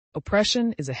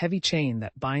Oppression is a heavy chain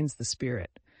that binds the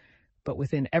spirit, but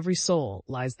within every soul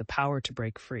lies the power to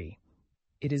break free.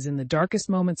 It is in the darkest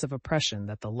moments of oppression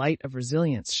that the light of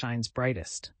resilience shines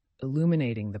brightest,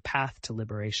 illuminating the path to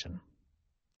liberation.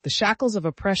 The shackles of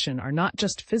oppression are not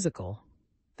just physical,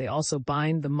 they also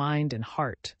bind the mind and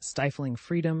heart, stifling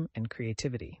freedom and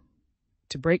creativity.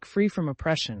 To break free from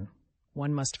oppression,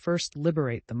 one must first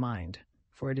liberate the mind,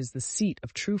 for it is the seat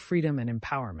of true freedom and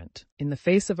empowerment. In the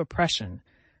face of oppression,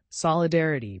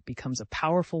 solidarity becomes a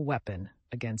powerful weapon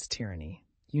against tyranny.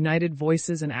 United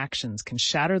voices and actions can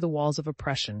shatter the walls of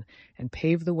oppression and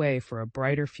pave the way for a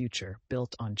brighter future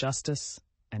built on justice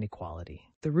and equality.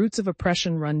 The roots of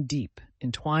oppression run deep,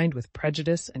 entwined with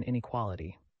prejudice and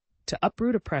inequality. To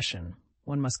uproot oppression,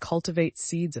 one must cultivate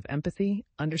seeds of empathy,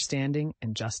 understanding,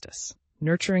 and justice,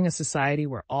 nurturing a society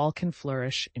where all can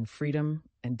flourish in freedom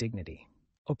and dignity.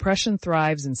 Oppression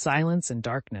thrives in silence and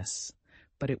darkness,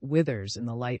 but it withers in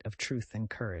the light of truth and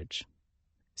courage.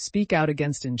 Speak out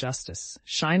against injustice,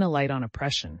 shine a light on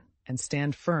oppression, and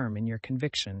stand firm in your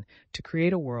conviction to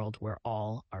create a world where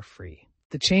all are free.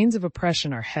 The chains of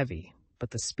oppression are heavy,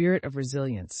 but the spirit of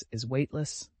resilience is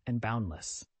weightless and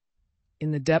boundless. In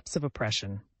the depths of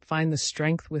oppression, find the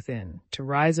strength within to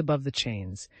rise above the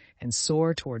chains and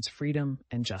soar towards freedom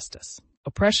and justice.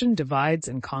 Oppression divides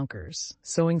and conquers,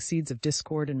 sowing seeds of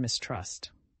discord and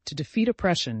mistrust. To defeat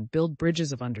oppression, build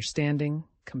bridges of understanding,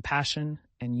 compassion,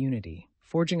 and unity,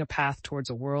 forging a path towards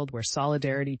a world where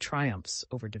solidarity triumphs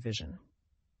over division.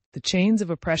 The chains of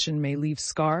oppression may leave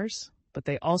scars, but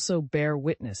they also bear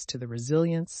witness to the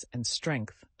resilience and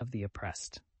strength of the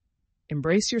oppressed.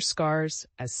 Embrace your scars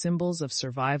as symbols of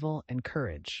survival and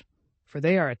courage, for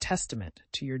they are a testament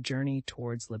to your journey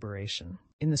towards liberation.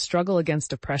 In the struggle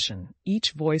against oppression,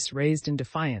 each voice raised in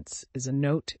defiance is a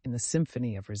note in the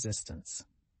symphony of resistance.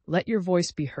 Let your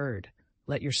voice be heard,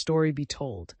 let your story be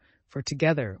told, for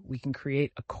together we can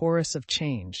create a chorus of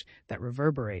change that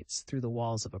reverberates through the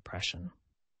walls of oppression.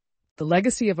 The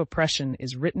legacy of oppression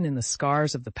is written in the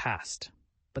scars of the past,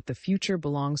 but the future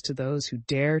belongs to those who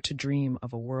dare to dream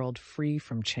of a world free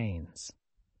from chains.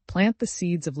 Plant the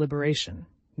seeds of liberation,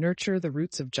 nurture the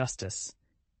roots of justice,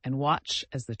 and watch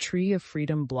as the tree of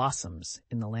freedom blossoms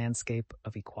in the landscape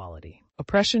of equality.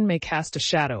 Oppression may cast a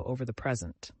shadow over the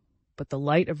present, but the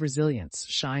light of resilience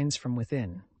shines from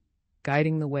within,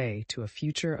 guiding the way to a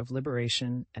future of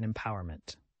liberation and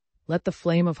empowerment. Let the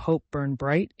flame of hope burn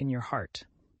bright in your heart,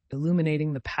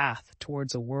 illuminating the path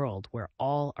towards a world where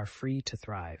all are free to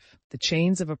thrive. The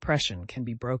chains of oppression can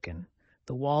be broken,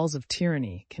 the walls of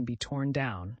tyranny can be torn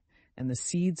down, and the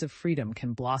seeds of freedom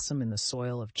can blossom in the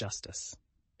soil of justice.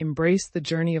 Embrace the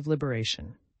journey of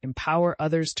liberation, empower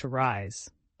others to rise,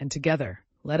 and together,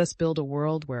 let us build a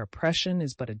world where oppression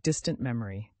is but a distant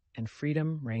memory and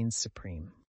freedom reigns supreme.